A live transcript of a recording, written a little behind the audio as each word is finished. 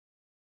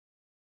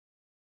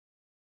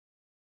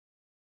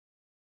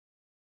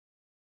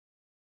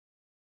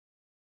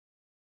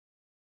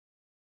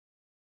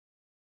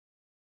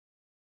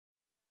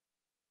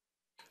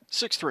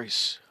Sixth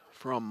race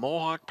from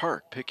Mohawk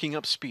Park, picking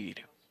up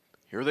speed.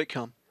 Here they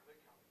come.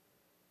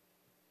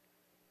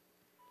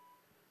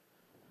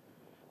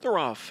 They're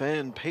off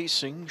and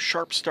pacing.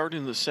 Sharp start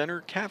in the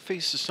center. Cafe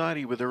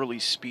Society with early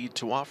speed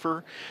to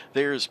offer.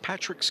 There's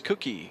Patrick's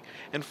Cookie.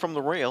 And from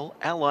the rail,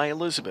 Ally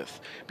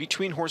Elizabeth.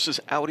 Between horses,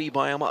 Audi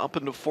Biama up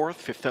into fourth.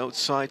 Fifth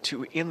outside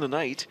to In the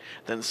Night.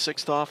 Then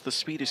sixth off the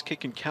speed is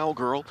Kickin'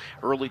 Cowgirl.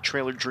 Early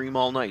trailer Dream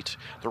All Night.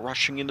 They're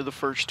rushing into the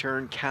first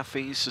turn.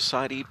 Cafe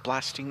Society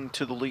blasting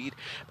to the lead.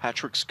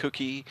 Patrick's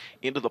Cookie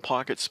into the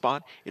pocket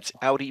spot. It's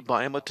Audi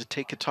Biama to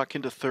take a tuck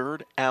into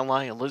third.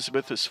 Ally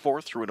Elizabeth is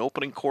fourth through an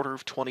opening quarter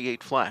of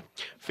 28 flat.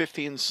 Fifth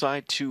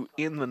inside to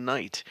In the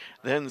Night.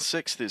 Then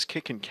sixth is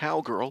Kickin'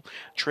 Cowgirl.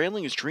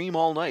 Trailing is Dream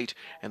All Night,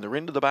 and they're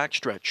into the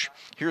backstretch.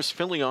 Here's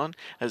Philion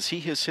as he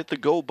has hit the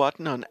go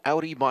button on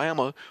Audi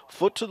Biama.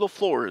 Foot to the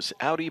floor as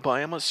Audi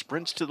Biama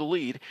sprints to the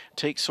lead,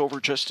 takes over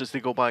just as they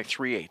go by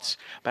 3/8.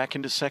 Back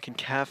into second,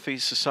 Cafe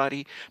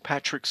Society.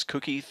 Patrick's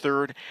Cookie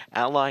third.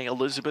 Ally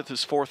Elizabeth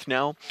is fourth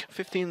now.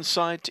 Fifth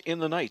inside to In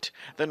the Night.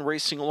 Then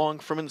racing along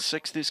from in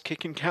sixth is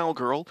Kickin'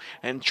 Cowgirl,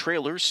 and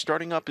trailers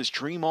starting up is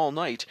Dream All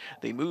Night.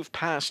 They move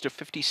past to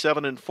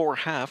 57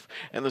 4/2,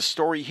 and the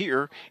story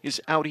here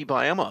is Audi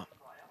Biama.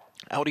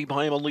 Audi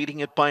Biama leading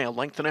it by a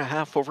length and a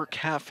half over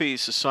Cafe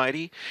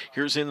Society.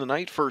 Here's In the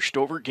Night first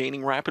over,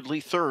 gaining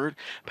rapidly third.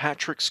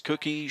 Patrick's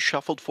Cookie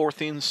shuffled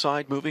fourth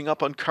inside, moving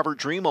up on Cover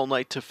Dream All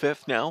Night to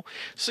fifth now.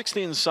 Sixth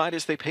inside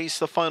as they pace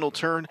the final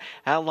turn,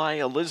 Ally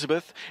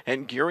Elizabeth.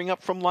 And gearing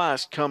up from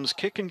last comes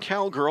Kickin'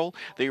 Cowgirl.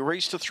 They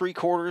race to three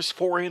quarters,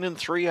 4 in and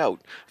 3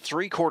 out.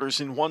 Three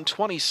quarters in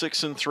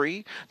 1:26 and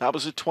 3. That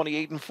was a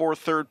 28 and 4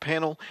 third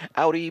panel.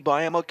 Audi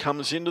Biama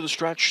comes into the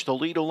stretch, the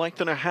lead a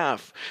length and a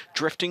half.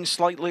 Drifting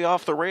slightly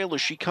off the rail as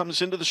she comes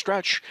into the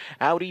stretch.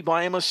 Audi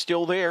Biama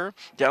still there.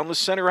 Down the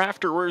center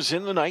afterwards,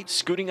 In the Night.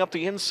 Scooting up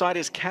the inside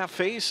is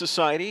Cafe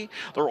Society.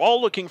 They're all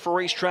looking for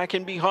racetrack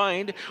in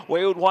behind.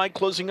 Way out wide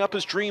closing up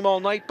is Dream All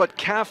Night, but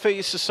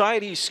Cafe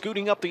Society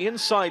scooting up the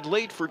inside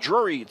late for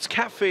Drury. It's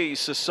Cafe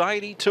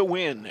Society to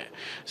win.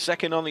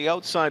 Second on the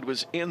outside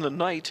was In the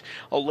Night.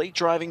 A late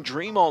driving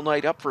Dream All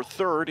Night up for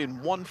third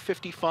in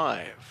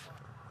 1:55.